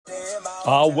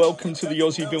Welcome to the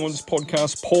Aussie Villans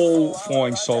podcast. Paul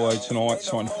flying solo tonight,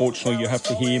 so unfortunately you have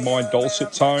to hear my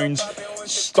dulcet tones.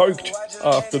 Stoked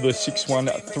after the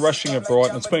 6-1 thrashing of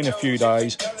Brighton. It's been a few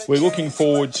days. We're looking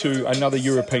forward to another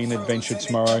European adventure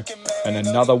tomorrow and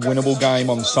another winnable game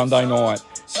on Sunday night.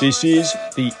 This is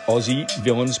the Aussie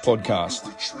Villans podcast.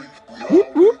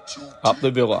 Whoop, whoop. Up the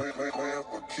Villa.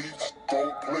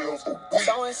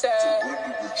 Someone said,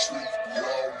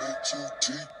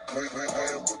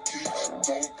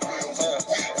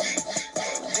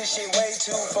 this shit way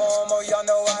too formal, y'all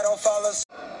know I don't follow.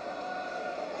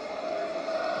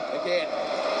 Again,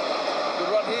 good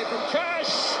run here from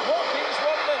Cash. Watkins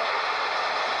 1-0.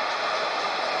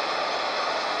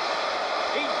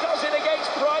 He does it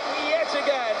against Brighton yet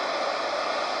again.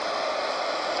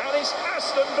 And it's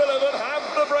Aston Villa that have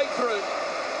the breakthrough.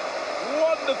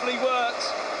 Wonderfully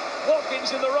worked.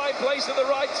 Watkins in the right place at the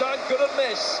right time, couldn't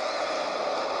miss.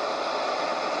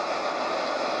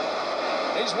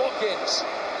 Here's Watkins.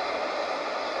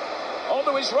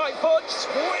 Onto his right foot,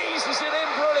 squeezes it in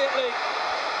brilliantly.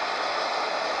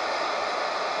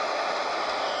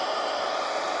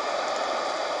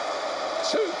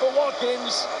 Two for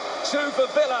Watkins, two for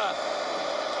Villa.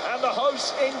 And the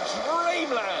hosts in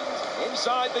dreamland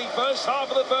inside the first half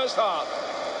of the first half.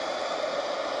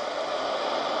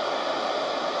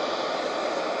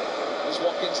 There's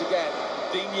Watkins again.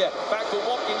 Digne back to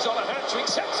Watkins on a hat-trick,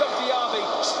 sets up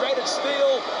Diaby, straight at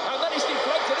Steele, and then he's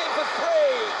deflected in for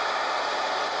three.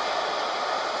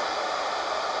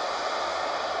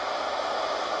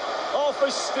 Off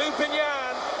for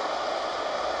Stupinian.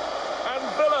 And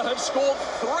Villa have scored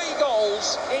 3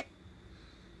 goals in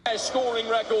their scoring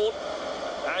record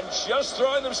and just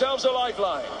throwing themselves a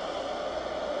lifeline.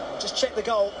 Just check the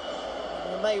goal.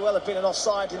 There may well have been an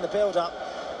offside in the build-up.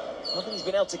 I think he's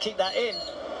been able to keep that in.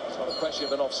 It's not a question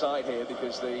of an offside here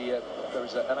because there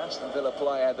is an Aston Villa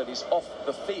player that is off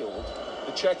the field.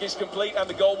 The check is complete and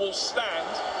the goal will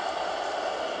stand.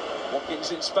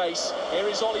 Watkins in space. Here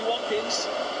is Ollie Watkins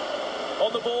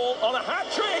on the ball on a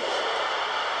hat-trick.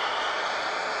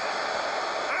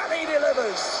 And he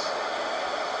delivers.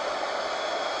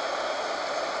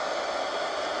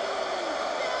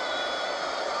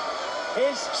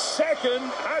 His second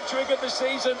hat-trick of the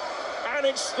season. And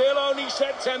it's still only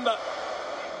September.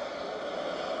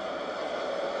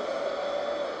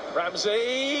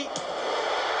 Ramsey.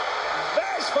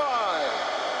 There's 5.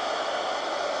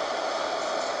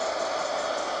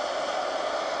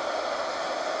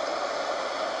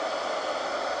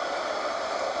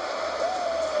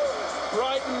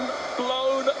 Brighton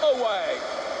blown away.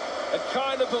 A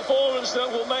kind of performance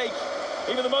that will make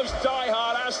even the most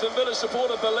die-hard Aston Villa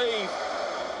supporter believe.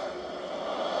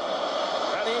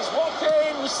 And here's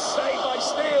Watkins, saved by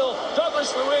Steele.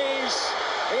 Douglas Luiz,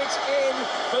 it's in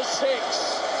for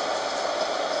 6.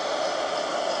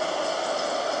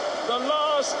 The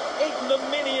last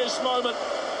ignominious moment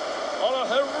on a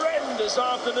horrendous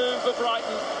afternoon for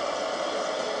Brighton.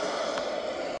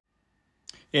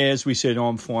 Yeah, as we said,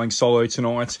 I'm flying solo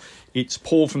tonight. It's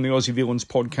Paul from the Aussie Villans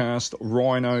podcast.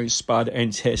 Rhino, Spud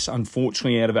and Tess,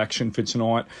 unfortunately out of action for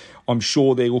tonight. I'm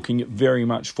sure they're looking very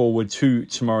much forward to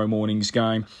tomorrow morning's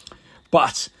game.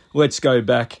 But let's go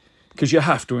back, because you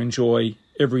have to enjoy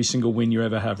every single win you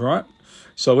ever have, right?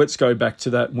 So let's go back to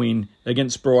that win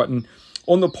against Brighton.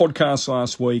 On the podcast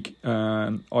last week,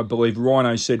 I believe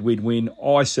Rhino said we'd win.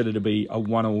 I said it'd be a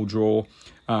 1-1 draw.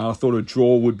 I thought a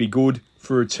draw would be good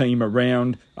for a team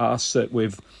around us that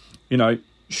we've,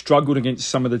 struggled against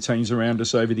some of the teams around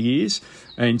us over the years.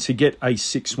 And to get a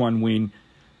 6-1 win,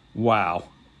 wow,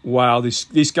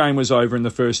 this game was over in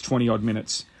the first 20-odd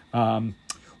minutes.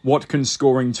 Watkins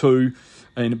scoring 2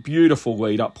 and a beautiful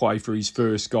lead-up play for his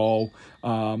first goal.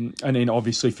 And then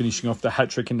obviously finishing off the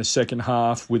hat-trick in the second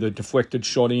half with a deflected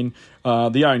shot in.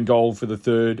 The own goal for the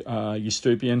third,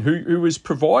 Eustupian, who was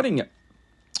providing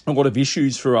a lot of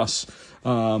issues for us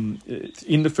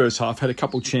in the first half, had a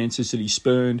couple of chances that he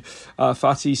spurned.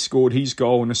 Fatih scored his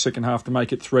goal in the second half to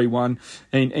make it 3-1.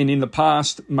 And in the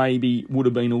past, maybe would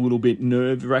have been a little bit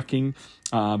nerve-wracking.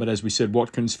 But as we said,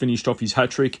 Watkins finished off his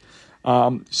hat-trick.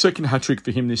 Second hat-trick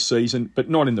for him this season, but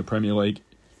not in the Premier League.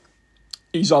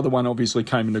 His other one obviously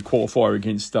came in the qualifier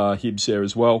against Hibs there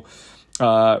as well.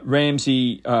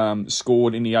 Ramsey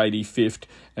scored in the 85th,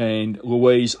 and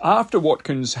Luiz, after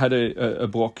Watkins had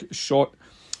a shot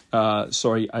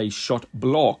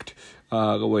blocked,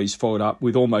 Luiz followed up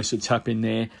with almost a tap in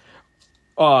there.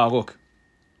 Look,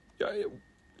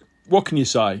 what can you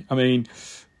say? I mean,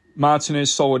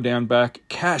 Martinez solid down back,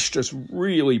 Cash just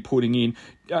really putting in.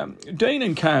 Dean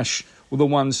and Cash were the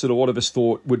ones that a lot of us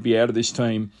thought would be out of this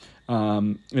team.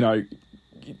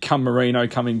 Marino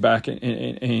coming back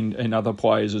and other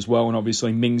players as well. And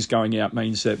obviously Mings going out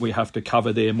means that we have to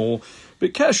cover there more.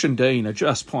 But Cash and Dean are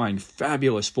just playing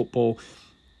fabulous football,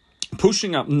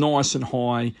 pushing up nice and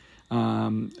high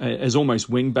as almost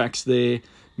wing-backs there.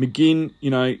 McGinn,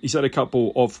 he's had a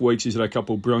couple off weeks. He's had a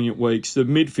couple brilliant weeks. The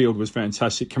midfield was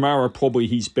fantastic. Kamara, probably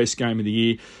his best game of the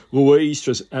year. Louise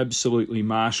just absolutely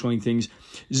marshalling things.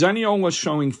 Zaniolo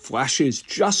showing flashes,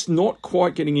 just not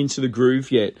quite getting into the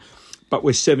groove yet. But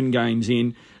we're 7 games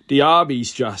in.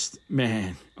 Diaby's just,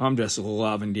 man, I'm just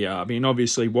loving Diaby. And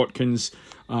obviously Watkins,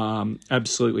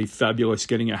 absolutely fabulous,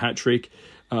 getting a hat-trick.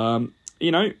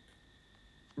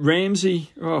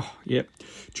 Ramsey,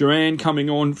 Duran coming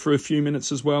on for a few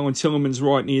minutes as well, and Tillerman's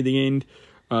right near the end.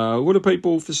 A lot of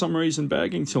people, for some reason,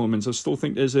 bagging Tillerman's. I still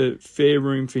think there's a fair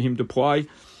room for him to play.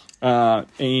 A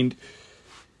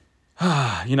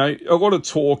lot of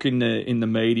talk in the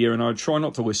media, and I try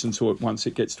not to listen to it once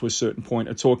it gets to a certain point,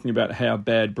 are talking about how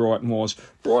bad Brighton was.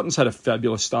 Brighton's had a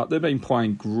fabulous start. They've been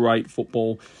playing great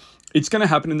football. It's going to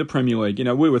happen in the Premier League.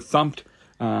 We were thumped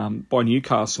by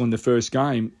Newcastle in the first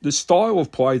game. The style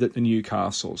of play that the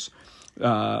Newcastles,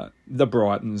 the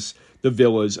Brightons, the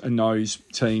Villas and those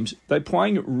teams, they're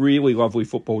playing really lovely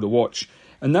football to watch.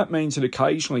 And that means that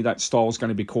occasionally that style is going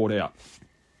to be caught out.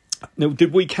 Now,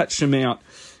 did we catch them out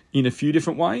in a few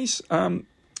different ways? I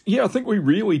think we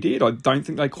really did. I don't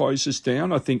think they closed us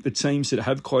down. I think the teams that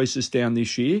have closed us down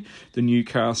this year, the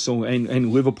Newcastle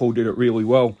and Liverpool, did it really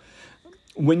well.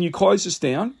 When you close us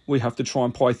down, we have to try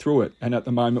and play through it. And at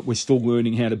the moment, we're still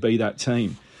learning how to be that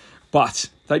team. But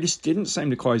they just didn't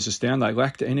seem to close us down. They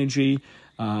lacked energy.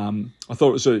 I thought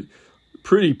it was a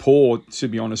pretty poor, to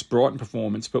be honest, Brighton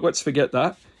performance. But let's forget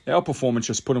that. Our performance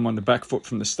just put them on the back foot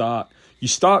from the start. You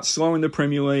start slow in the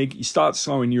Premier League, you start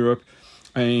slow in Europe,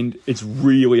 and it's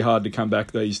really hard to come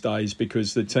back these days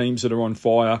because the teams that are on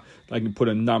fire, they can put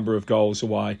a number of goals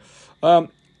away. As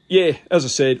I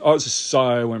said, I was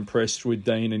so impressed with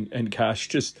Dean and Cash.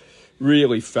 Just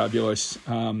really fabulous.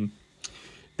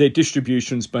 Their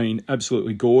distribution's been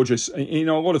absolutely gorgeous.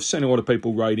 I've seen a lot of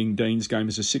people rating Dean's game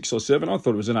as a 6 or 7. I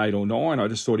thought it was an 8 or 9. I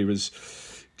just thought he was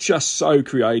just so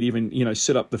creative and,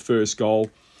 set up the first goal.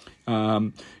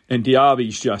 And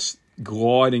Diaby's just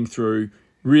gliding through.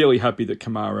 Really happy that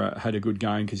Kamara had a good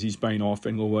game because he's been off,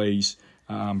 and Louise,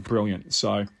 brilliant.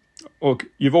 So, look,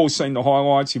 you've all seen the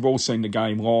highlights. You've all seen the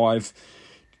game live.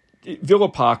 Villa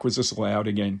Park was just loud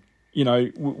again.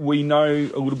 We know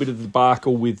a little bit of the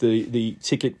debacle with the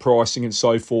ticket pricing and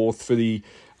so forth for the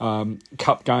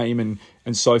cup game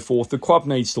and so forth. The club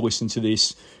needs to listen to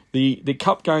this. The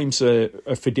cup games are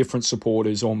for different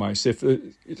supporters almost. If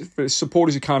for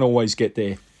supporters who can't always get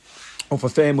there, or for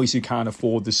families who can't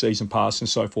afford the season pass and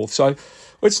so forth. So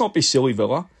let's not be silly,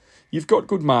 Villa. You've got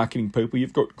good marketing people.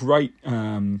 You've got great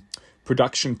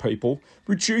production people.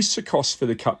 Reduce the cost for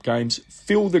the cup games.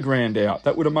 Fill the ground out.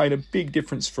 That would have made a big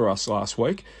difference for us last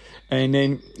week. And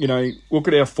then, look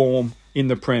at our form in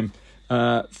the Prem.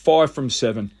 5 from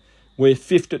 7. We're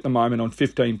 5th at the moment on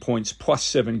 15 points, plus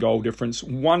 7 goal difference.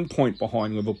 1 point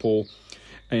behind Liverpool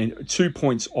and 2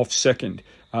 points off second.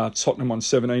 Tottenham on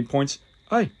 17 points.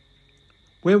 Hey,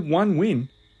 we're 1 win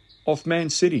off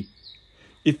Man City.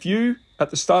 If you,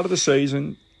 at the start of the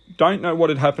season, don't know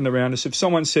what had happened around us, if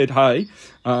someone said, hey,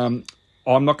 I'm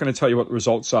not going to tell you what the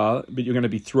results are, but you're going to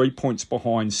be 3 points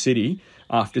behind City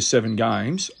after 7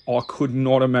 games, I could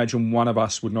not imagine one of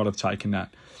us would not have taken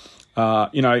that.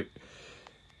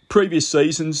 Previous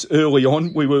seasons, early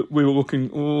on, we were looking,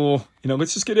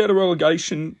 let's just get out of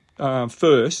relegation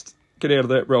first, get out of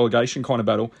that relegation kind of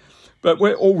battle. But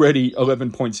we're already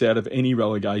 11 points out of any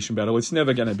relegation battle. It's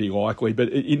never going to be likely. But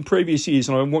in previous years,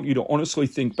 and I want you to honestly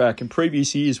think back, in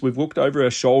previous years, we've looked over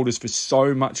our shoulders for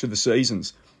so much of the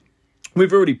seasons.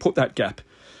 We've already put that gap.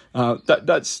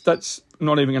 That's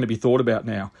not even going to be thought about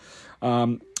now.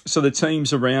 So the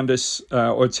teams around us,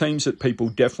 or teams that people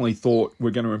definitely thought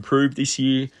were going to improve this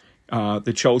year,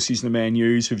 the Chelseas and the Man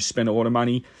U's who've spent a lot of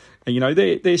money, and,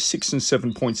 they're 6 and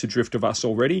 7 points adrift of us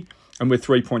already, and we're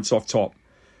 3 points off top.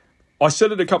 I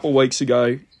said it a couple of weeks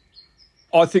ago,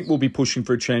 I think we'll be pushing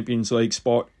for a Champions League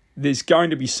spot. There's going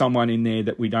to be someone in there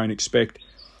that we don't expect.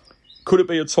 Could it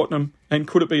be a Tottenham and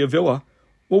could it be a Villa?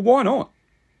 Well, why not?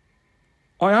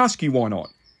 I ask you why not.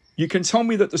 You can tell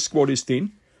me that the squad is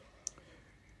thin,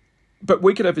 but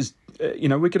we could have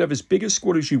as big a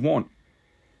squad as you want.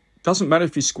 Doesn't matter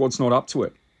if your squad's not up to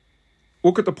it.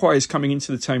 Look at the players coming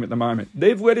into the team at the moment.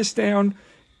 They've let us down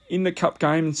in the cup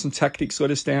game, and some tactics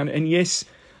let us down. And yes,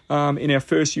 in our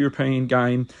first European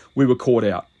game, we were caught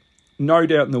out. No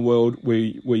doubt in the world,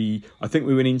 I think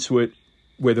we went into it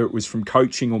whether it was from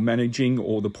coaching or managing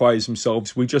or the players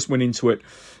themselves. We just went into it,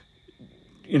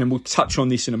 and we'll touch on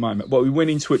this in a moment, but we went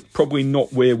into it probably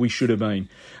not where we should have been.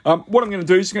 What I'm going to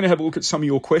do is I'm going to have a look at some of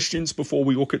your questions before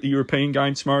we look at the European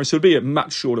game tomorrow. So it'll be a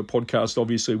much shorter podcast,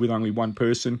 obviously, with only one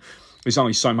person. There's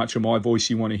only so much of my voice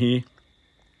you want to hear.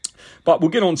 But we'll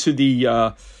get on to the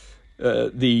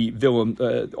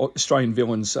Australian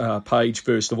Villans page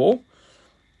first of all.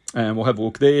 And we'll have a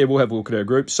look there. We'll have a look at our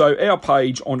group. So our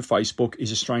page on Facebook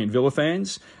is Australian Villa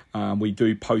Fans. We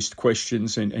do post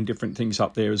questions and different things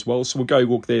up there as well. So we'll go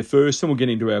look there first, then we'll get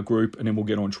into our group, and then we'll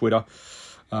get on Twitter.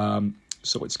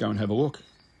 So let's go and have a look.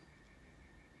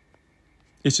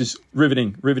 This is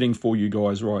riveting for you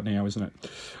guys right now, isn't it?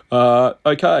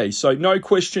 Okay, so no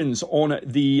questions on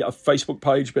the Facebook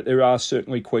page, but there are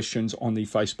certainly questions on the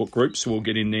Facebook group, so we'll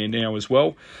get in there now as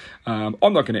well. I'm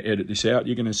not going to edit this out.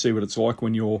 You're going to see what it's like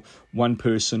when you're one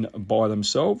person by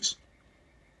themselves.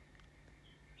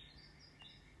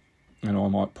 And I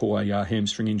might pull a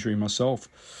hamstring injury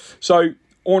myself. So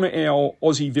on our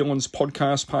Aussie Villans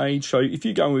podcast page, so if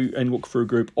you go and look for a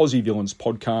group, Aussie Villans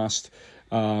podcast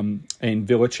and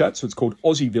Villa Chat, so it's called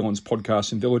Aussie Villans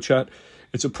podcast and Villa Chat.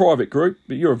 It's a private group,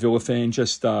 but you're a Villa fan,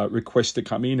 just request to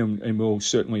come in and we'll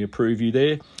certainly approve you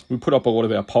there. We put up a lot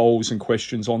of our polls and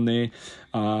questions on there.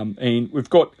 And we've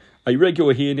got a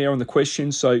regular here now on the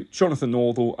questions. So Jonathan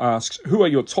Northall asks, who are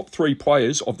your top 3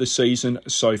 players of the season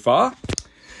so far?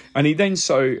 And he then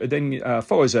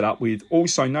follows that up with,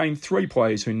 also name 3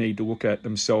 players who need to look at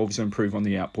themselves and improve on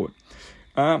the output.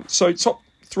 So top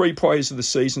 3 players of the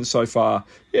season so far,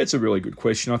 yeah, it's a really good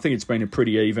question. I think it's been a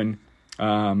pretty even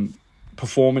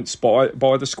performance by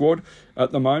the squad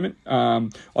at the moment.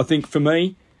 I think for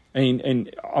me,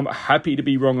 and I'm happy to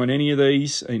be wrong on any of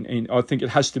these, and I think it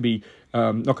has to be,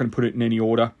 not going to put it in any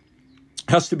order,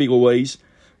 it has to be Louise.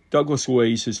 Douglas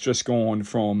Louise has just gone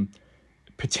from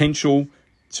potential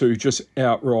to just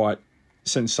outright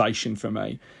sensation for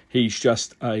me. He's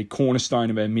just a cornerstone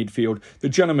of our midfield. The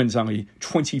gentleman's only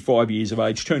 25 years of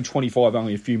age, turned 25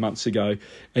 only a few months ago,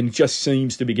 and just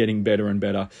seems to be getting better and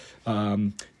better.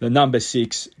 The number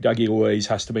 6, Dougie Louise,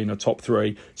 has to be in the top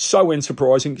 3. So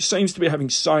unsurprising. Seems to be having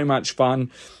so much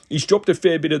fun. He's dropped a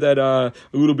fair bit of that, a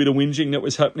little bit of whinging that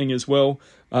was happening as well.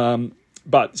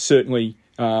 But certainly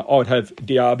I'd have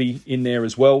Diaby in there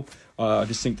as well. I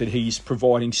just think that he's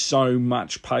providing so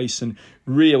much pace and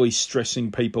really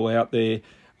stressing people out there.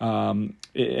 And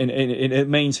it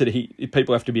means that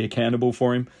people have to be accountable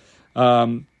for him.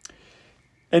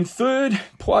 And third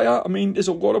player, I mean, there's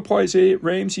a lot of players there.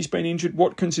 Ramsey's been injured.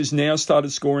 Watkins has now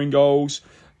started scoring goals.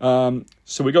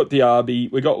 So we got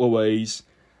Diaby, we got Louise,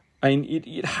 and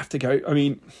you'd have to go. I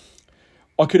mean,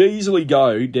 I could easily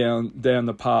go down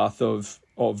the path of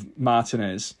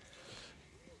Martinez.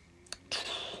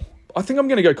 I think I'm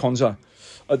going to go Konza.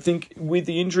 I think with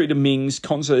the injury to Mings,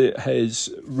 Konza has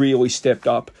really stepped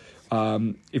up.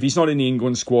 If he's not in the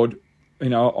England squad,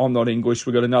 I'm not English.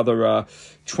 We've got another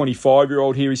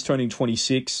 25-year-old here. He's turning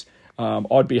 26.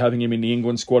 I'd be having him in the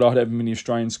England squad. I'd have him in the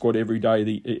Australian squad every day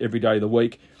of the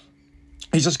week.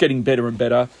 He's just getting better and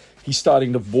better. He's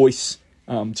starting to voice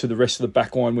to the rest of the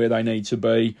back line where they need to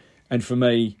be. And for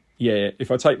me, yeah,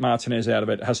 if I take Martinez out of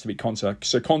it, it has to be Konza.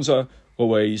 So Konza,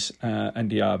 Louise,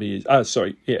 and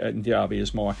Diaby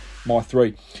is my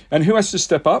 3. And who has to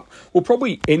step up? Well,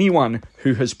 probably anyone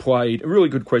who has played. A really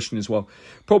good question as well.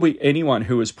 Probably anyone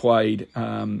who has played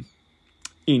in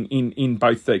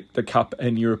both the Cup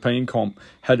and European comp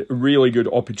had a really good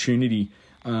opportunity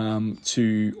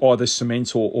to either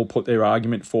cement or put their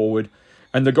argument forward.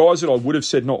 And the guys that I would have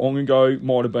said not long ago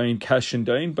might have been Cash and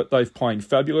Dean, but they've played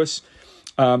fabulous.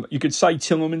 You could say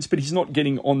Tillemans, but he's not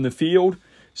getting on the field.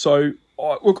 So,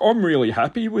 look, I'm really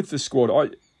happy with the squad.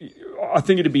 I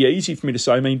think it'd be easy for me to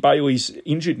say. I mean, Bailey's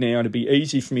injured now. It'd be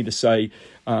easy for me to say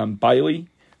Bailey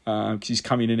because he's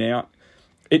come in and out.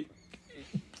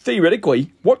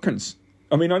 Theoretically, Watkins.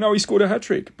 I mean, I know he scored a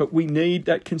hat-trick, but we need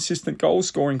that consistent goal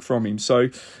scoring from him. So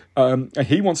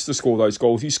he wants to score those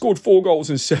goals. He scored 4 goals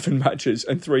in 7 matches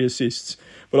and 3 assists,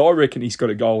 but I reckon he's got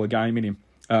a goal a game in him.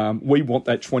 We want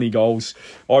that 20 goals.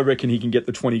 I reckon he can get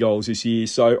the 20 goals this year.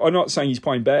 So I'm not saying he's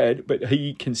playing bad, but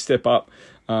he can step up,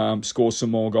 score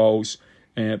some more goals.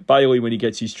 Bailey when he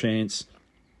gets his chance.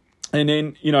 And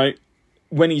then,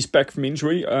 when he's back from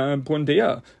injury,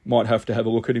 Buendia might have to have a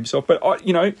look at himself. But,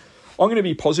 I'm going to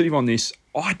be positive on this.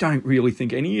 I don't really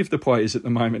think any of the players at the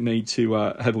moment need to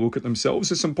have a look at themselves.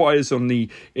 There's some players on the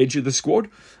edge of the squad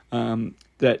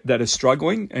that are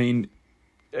struggling, and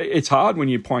it's hard when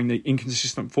you're playing the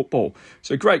inconsistent football.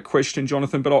 So great question,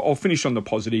 Jonathan, but I'll finish on the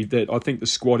positive that I think the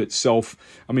squad itself,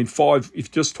 I mean, if you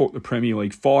just talk the Premier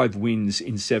League, 5 wins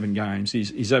in 7 games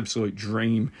is absolute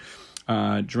dream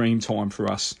time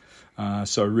for us.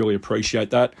 So really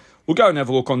appreciate that. We'll go and have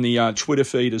a look on the Twitter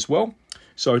feed as well.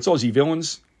 So it's Aussie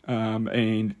Villans,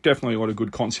 and definitely a lot of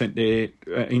good content there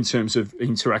in terms of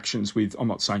interactions with, I'm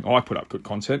not saying I put up good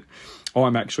content,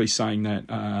 I'm actually saying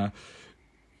that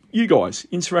you guys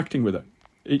interacting with it.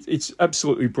 It's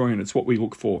absolutely brilliant. It's what we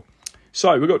look for.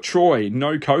 So we've got Troy,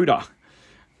 no coda.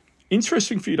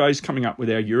 Interesting few days coming up with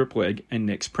our Europe leg and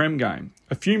next Prem game.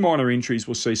 A few minor injuries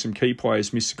will see some key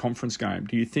players miss the conference game.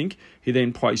 Do you think he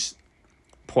then plays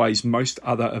most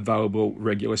other available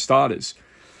regular starters?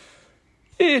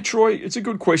 Yeah, Troy, it's a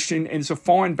good question, and it's a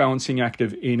fine balancing act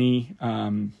of any.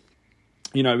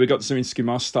 We've got Zelinski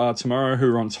Mustard tomorrow,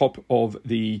 who are on top of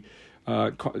the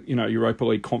Europa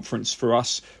League conference for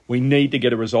us. We need to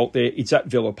get a result there. It's at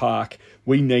Villa Park.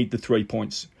 We need the 3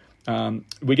 points.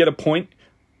 We get a point,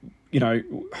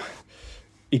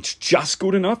 it's just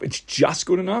good enough.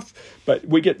 But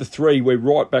we get the 3, we're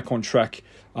right back on track.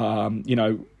 Our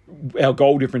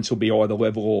goal difference will be either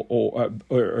level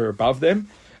or above them.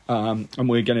 And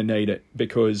we're going to need it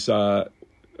because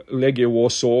Legia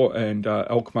Warsaw and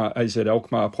AZ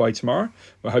Alkmaar play tomorrow.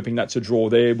 We're hoping that's a draw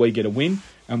there. We get a win,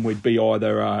 and we'd be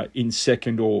either in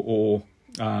second or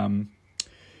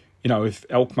if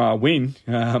Alkmaar win,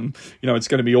 it's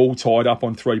going to be all tied up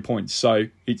on 3 points. So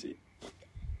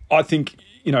I think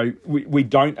we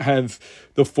don't have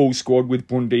the full squad with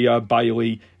Bundia,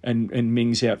 Bailey, and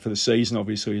Mings out for the season.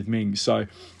 Obviously with Mings, so.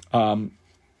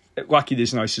 Lucky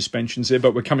there's no suspensions there,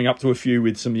 but we're coming up to a few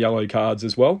with some yellow cards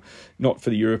as well. Not for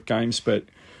the Europe games, but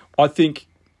I think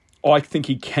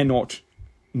he cannot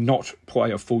not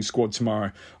play a full squad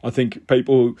tomorrow. I think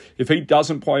if he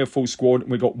doesn't play a full squad,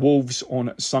 we've got Wolves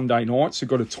on Sunday night, so we've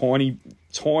got a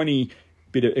tiny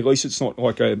bit of, at least it's not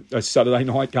like a Saturday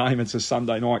night game, it's a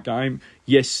Sunday night game.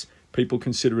 Yes, people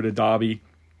consider it a derby,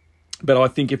 but I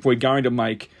think if we're going to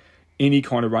make any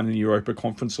kind of run in the Europa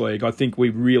Conference League, I think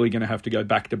we're really going to have to go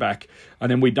back-to-back,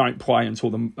 and then we don't play until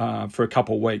for a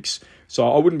couple of weeks.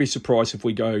 So I wouldn't be surprised if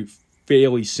we go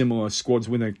fairly similar squads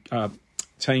with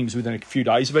teams within a few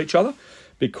days of each other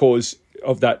because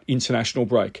of that international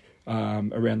break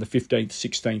around the 15th,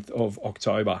 16th of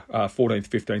October, 14th,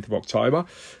 15th of October.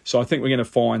 So I think we're going to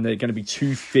find they're going to be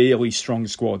 2 fairly strong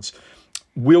squads.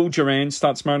 Will Duran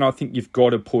start tomorrow? And I think you've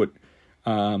got to put...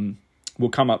 We'll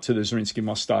come up to the Zelinski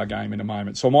Mostar game in a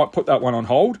moment. So I might put that one on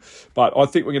hold, but I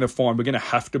think we're going to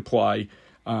have to play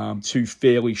 2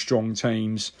 fairly strong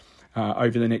teams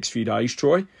over the next few days,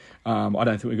 Troy. I don't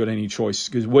think we've got any choice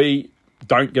because we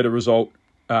don't get a result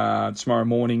tomorrow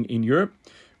morning in Europe.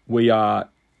 We are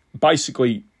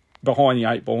basically behind the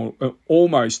 8 ball,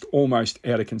 almost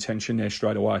out of contention there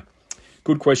straight away.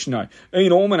 Good question, though.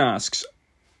 Ian Allman asks,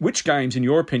 which games, in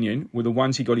your opinion, were the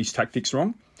ones he got his tactics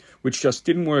wrong? Which just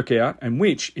didn't work out, and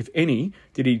which, if any,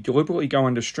 did he deliberately go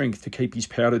under strength to keep his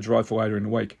powder dry for later in the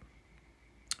week?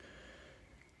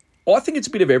 I think it's a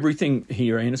bit of everything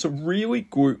here, and it's a really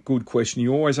good question.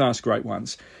 You always ask great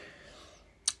ones.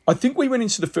 I think we went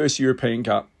into the first European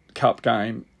Cup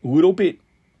game a little bit.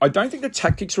 I don't think the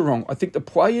tactics were wrong. I think the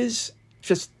players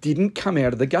just didn't come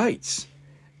out of the gates.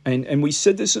 And we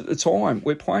said this at the time,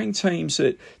 we're playing teams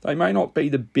that they may not be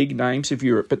the big names of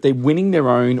Europe, but they're winning their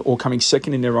own or coming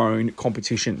second in their own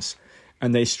competitions,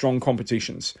 and they're strong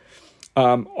competitions.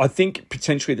 I think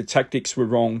potentially the tactics were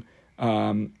wrong.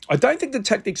 I don't think the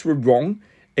tactics were wrong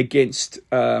against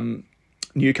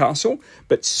Newcastle,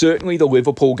 but certainly the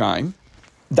Liverpool game,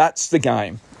 that's the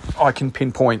game I can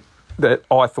pinpoint that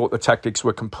I thought the tactics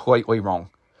were completely wrong.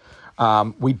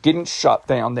 We didn't shut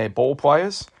down their ball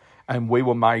players, and we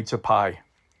were made to pay.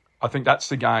 I think that's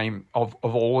the game of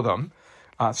all of them.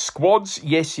 Squads,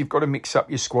 yes, you've got to mix up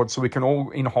your squad, so we can all,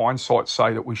 in hindsight,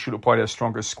 say that we should have played our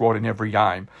strongest squad in every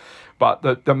game.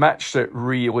 But the match that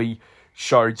really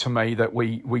showed to me that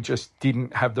we just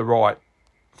didn't have the right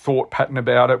thought pattern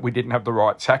about it, we didn't have the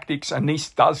right tactics, and this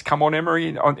does come on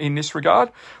Emery in this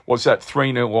regard, was that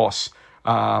 3-0 loss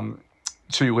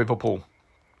to Liverpool.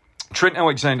 Trent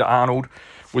Alexander-Arnold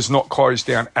was not closed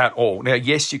down at all. Now,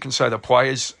 yes, you can say the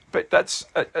players, but that's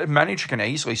a manager can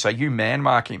easily say, you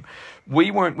man-mark him.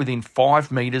 We weren't within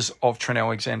 5 metres of Trent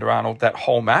Alexander-Arnold that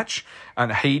whole match,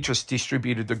 and he just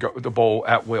distributed the ball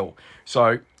at will.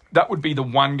 So that would be the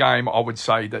one game I would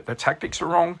say that the tactics are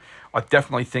wrong. I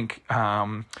definitely think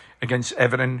against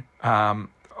Everton,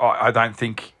 I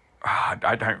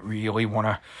don't really want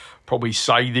to probably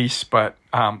say this, but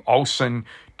Olsen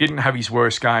didn't have his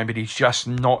worst game, but he's just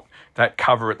not that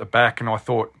cover at the back, and I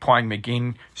thought playing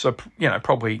McGinn. So,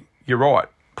 probably you're right.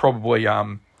 Probably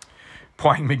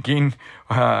playing McGinn.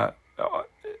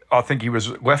 I think he was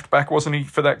left back, wasn't he,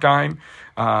 for that game?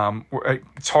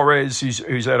 Torres,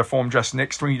 who's out of form just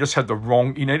next to him, he just had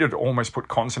you needed to almost put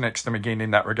Conza next to McGinn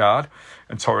in that regard,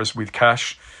 and Torres with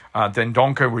Cash. Then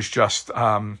Donker was just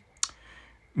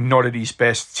not at his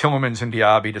best. Tillemans and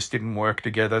Diaby just didn't work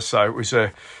together, so it was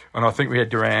and I think we had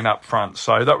Duran up front.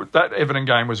 So that Everton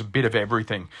game was a bit of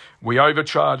everything. We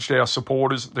overcharged our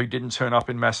supporters who didn't turn up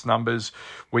in mass numbers.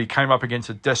 We came up against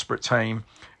a desperate team,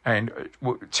 and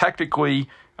tactically,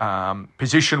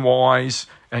 position-wise,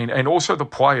 and also the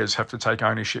players have to take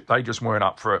ownership. They just weren't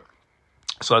up for it.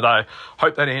 So I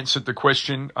hope that answered the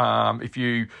question. If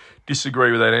you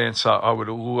disagree with that answer, I would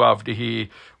love to hear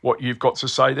what you've got to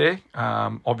say there.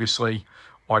 Obviously,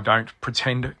 I don't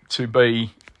pretend to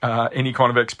be any kind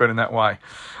of expert in that way.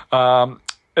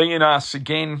 Ian asks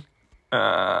again,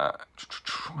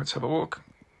 let's have a look.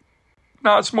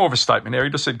 No, it's more of a statement there.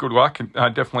 He just said good luck, and I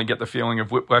definitely get the feeling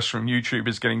of whiplash from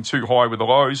YouTubers getting too high with the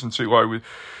lows and too low with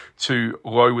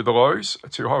the lows,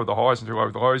 too high with the highs and too low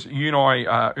with the lows.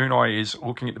 Unai is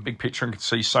looking at the big picture and can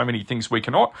see so many things we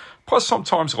cannot. Plus,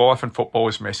 sometimes life and football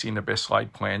is messy and the best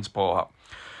laid plans blow up.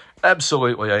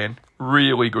 Absolutely, Ian.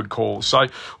 Really good call. So,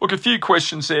 look, a few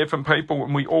questions there from people,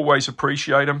 and we always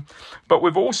appreciate them. But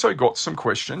we've also got some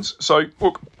questions. So,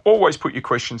 look, always put your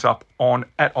questions up on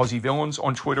 @AussieVillans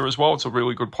on Twitter as well. It's a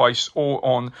really good place, or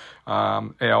on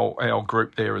our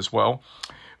group there as well.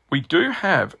 We do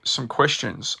have some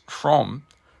questions from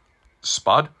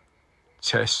Spud,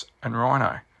 Tess, and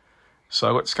Rhino.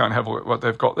 So let's go and have a look at what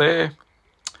they've got there.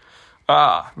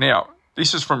 Now,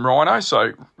 this is from Rhino.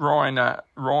 So Rhino,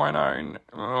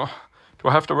 do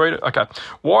I have to read it? Okay.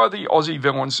 Why are the Aussie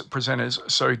Villans presenters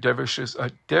so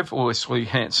devilishly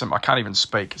handsome? I can't even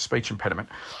speak. Speech impediment.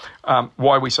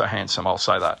 Why are we so handsome? I'll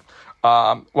say that.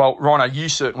 Well, Rhino, you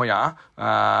certainly are.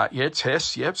 Yeah,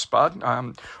 Tess, yep, Spud.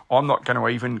 I'm not going to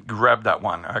even grab that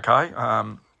one, okay?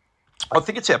 I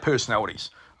think it's our personalities.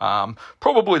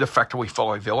 Probably the fact that we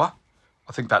follow Villa.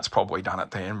 I think that's probably done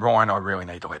it there. And Ryan, I really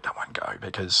need to let that one go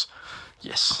because,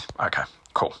 yes, okay,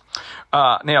 cool.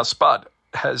 Now, Spud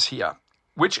has here,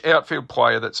 which outfield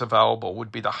player that's available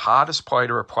would be the hardest player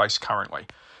to replace currently?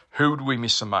 Who would we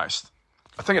miss the most?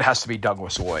 I think it has to be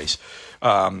Douglas Luiz.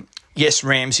 Yes,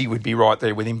 Ramsey would be right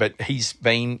there with him, but he's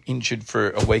been injured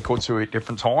for a week or two at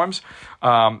different times.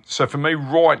 So for me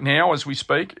right now, as we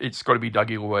speak, it's got to be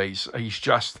Dougie Luiz. He's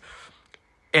just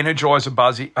Energizer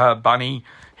Bunny.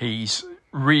 He's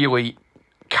really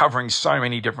covering so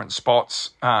many different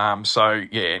spots. So,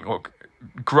 yeah, look,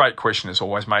 great question as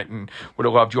always, mate, and would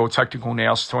have loved your tactical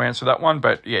nous to answer that one.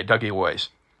 But, yeah, Dougie Luiz.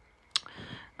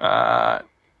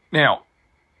 Now,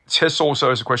 Tess also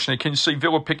has a question. Can you see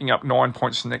Villa picking up 9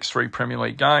 points in the next 3 Premier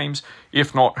League games?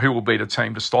 If not, who will be the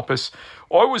team to stop us?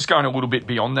 I was going a little bit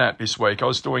beyond that this week. I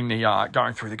was doing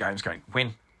going through the games going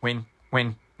win,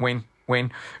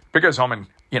 because I'm an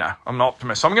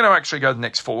optimist. I'm going to actually go the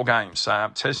next 4 games.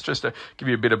 Tess, just to give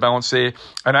you a bit of balance there.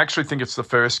 And I actually think it's the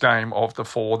first game of the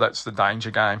 4 that's the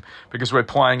danger game because we're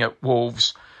playing at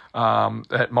Wolves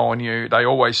at Molineux. They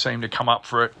always seem to come up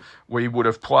for it. We would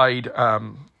have played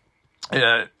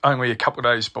only a couple of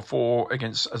days before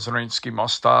against Zrinjski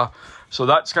Mostar. So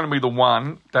that's going to be the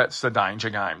one. That's the danger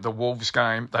game. The Wolves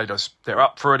game, they're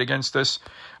up for it against us.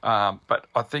 But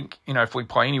I think, if we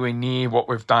play anywhere near what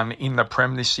we've done in the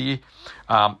Prem this year,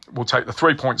 we'll take the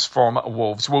 3 points from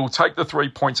Wolves. We'll take the 3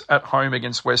 points at home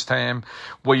against West Ham.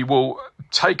 We will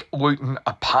take Luton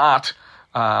apart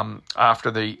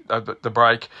after the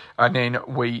break, and then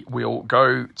we will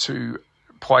go to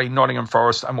play Nottingham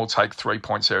Forest, and we'll take 3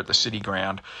 points there at the City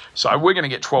Ground. So we're going to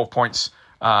get 12 points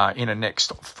in the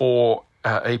next 4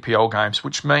 EPL games,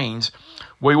 which means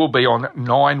we will be on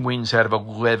 9 wins out of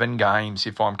 11 games,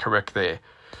 if I'm correct there.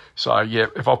 So, yeah,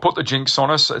 if I put the jinx on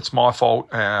us, it's my fault.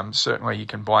 Certainly you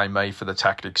can blame me for the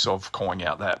tactics of calling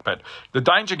out that. But the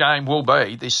danger game will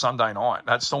be this Sunday night.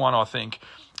 That's the one I think,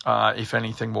 if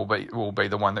anything, will be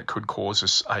the one that could cause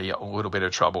us a little bit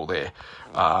of trouble there.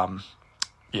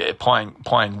 Yeah,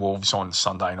 playing Wolves on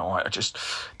Sunday night,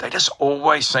 they just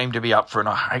always seem to be up for it, and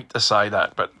I hate to say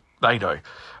that, but they do.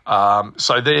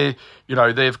 So they've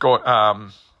got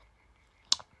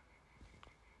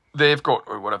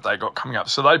what have they got coming up?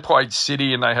 So they played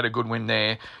City and they had a good win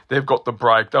there. They've got the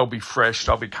break. They'll be fresh.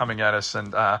 They'll be coming at us,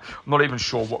 and I'm not even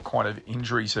sure what kind of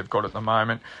injuries they've got at the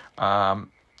moment.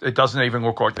 It doesn't even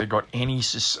look like they've got any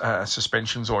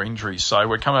suspensions or injuries. So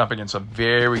we're coming up against a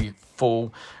very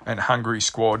full and hungry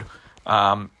squad.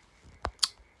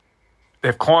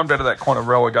 they've climbed out of that kind of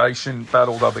relegation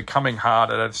battle. They'll be coming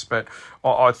hard at us, but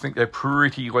I think they're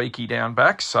pretty leaky down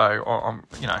back. So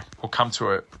we'll come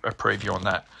to a preview on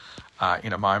that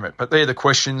in a moment. But they're the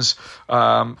questions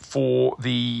for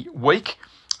the week.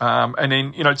 And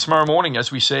then, tomorrow morning,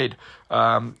 as we said,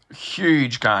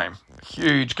 huge game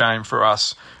for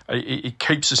us. It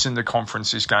keeps us in the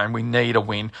conference, this game. We need a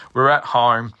win. We're at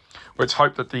home. Let's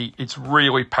hope that it's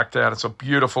really packed out. It's a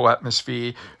beautiful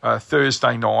atmosphere.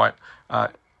 Thursday night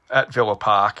at Villa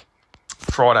Park,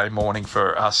 Friday morning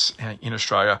for us in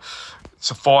Australia.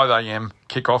 It's a 5 a.m.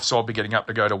 kickoff, so I'll be getting up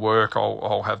to go to work.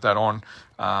 I'll have that on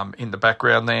in the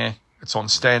background there. It's on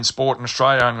Stan Sport in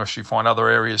Australia, unless you find other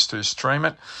areas to stream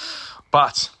it.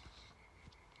 But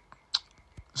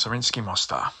Zrinski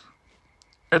Mostar,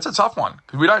 it's a tough one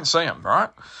because we don't see them, right?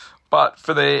 But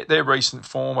for their recent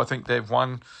form, I think they've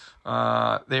won.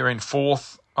 They're in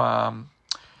fourth on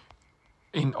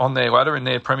their ladder in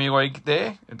their Premier League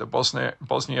there, in the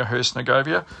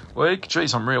Bosnia-Herzegovina League.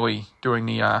 Geez, I'm really doing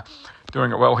it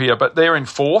well here. But they're in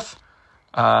fourth,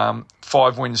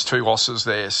 5 wins, 2 losses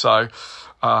there. So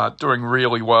doing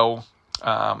really well.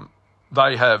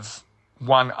 They have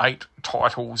won 8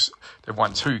 titles. They've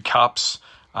won 2 cups.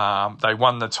 They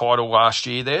won the title last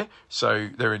year there. So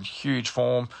they're in huge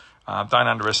form. Don't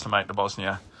underestimate the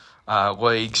Bosnia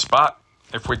leagues. But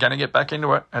if we're going to get back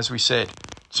into it, as we said,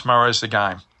 tomorrow's the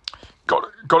game. Got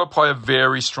to play a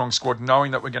very strong squad,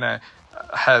 knowing that we're going to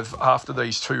have, after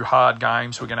these 2 hard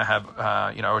games, we're going to have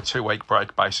a 2-week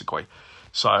break, basically.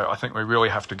 So I think we really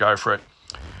have to go for it.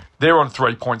 They're on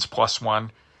 3 points plus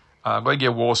 1.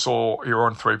 Legia Warsaw, you're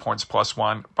on 3 points plus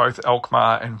 1. Both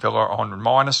Alkmaar and Villa are on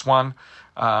 -1.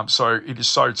 So it is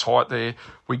so tight there.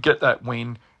 We get that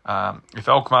win. If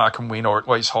Alkmaar can win or at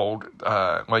least hold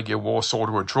Legia Warsaw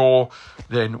to a draw,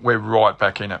 then we're right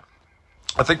back in it.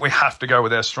 I think we have to go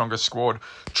with our strongest squad,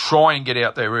 try and get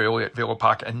out there early at Villa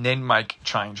Park and then make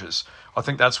changes. I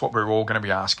think that's what we're all going to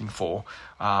be asking for.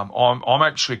 I'm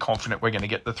actually confident we're going to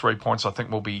get the 3 points. I think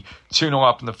we'll be 2-0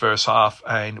 up in the first half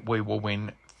and we will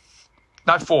win.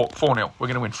 No, 4-0. We're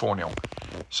going to win 4-0.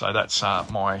 So that's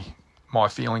my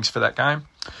feelings for that game.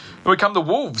 When we come to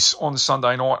Wolves on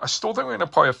Sunday night, I still think we're going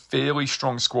to play a fairly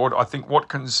strong squad. I think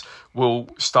Watkins will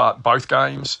start both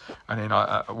games, and then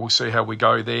we'll see how we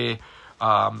go there.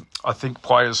 I think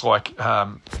players like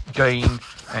Dean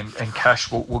and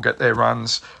Cash will get their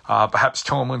runs. Perhaps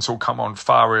Tillemans will come on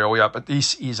far earlier, but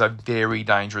this is a very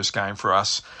dangerous game for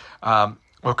us.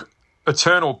 Look,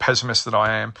 eternal pessimist that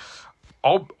I am,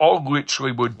 I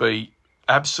literally would be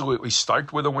absolutely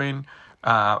stoked with a win,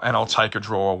 and I'll take a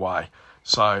draw away.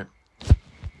 So,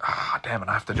 damn it,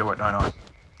 I have to do it, don't I?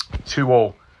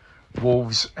 2-2,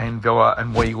 Wolves and Villa,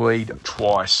 and we lead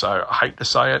twice. So I hate to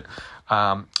say it.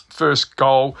 First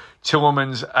goal,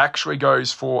 Tillemans actually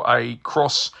goes for a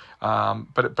cross,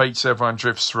 but it beats everyone,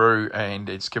 drifts through, and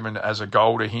it's given as a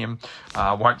goal to him.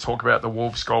 Won't talk about the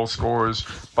Wolves goal scorers,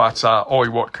 but Ollie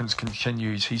Watkins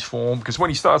continues his form, because when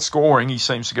he starts scoring, he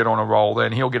seems to get on a roll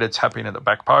then. He'll get a tap in at the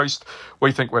back post.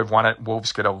 We think we've won it.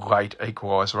 Wolves get a late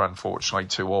equaliser, unfortunately,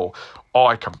 2-2.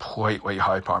 I completely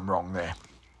hope I'm wrong there.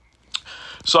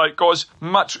 So, guys,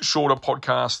 much shorter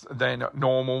podcast than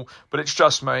normal, but it's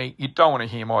just me. You don't want to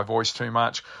hear my voice too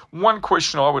much. One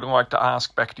question I would like to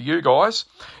ask back to you guys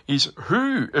is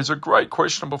a great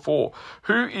question before,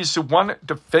 who is the one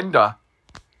defender,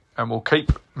 and we'll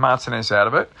keep Martinez out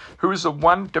of it, who is the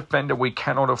one defender we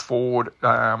cannot afford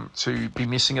to be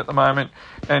missing at the moment,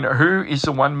 and who is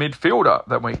the one midfielder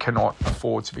that we cannot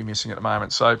afford to be missing at the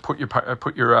moment? So put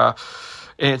your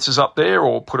answers up there,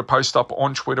 or put a post up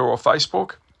on Twitter or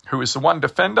Facebook. Who is the one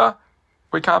defender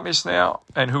we can't miss now,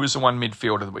 and who is the one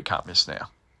midfielder that we can't miss now?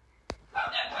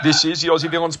 This is the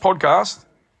Aussie Villans podcast,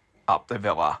 Up the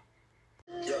Villa.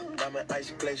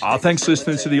 Thanks for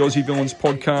listening to the Aussie Villans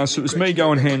podcast. It was me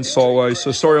going hand solo,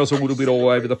 so sorry I was a little bit all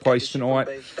over the place tonight.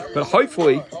 But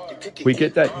hopefully we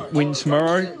get that win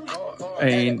tomorrow,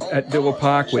 and at Villa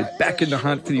Park we're back in the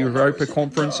hunt for the Europa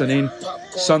Conference, and then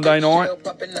Sunday night,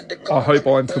 I hope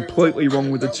I'm completely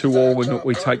wrong with the 2-2 and that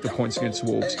we take the points against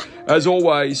the Wolves. As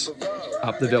always,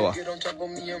 up the Villa.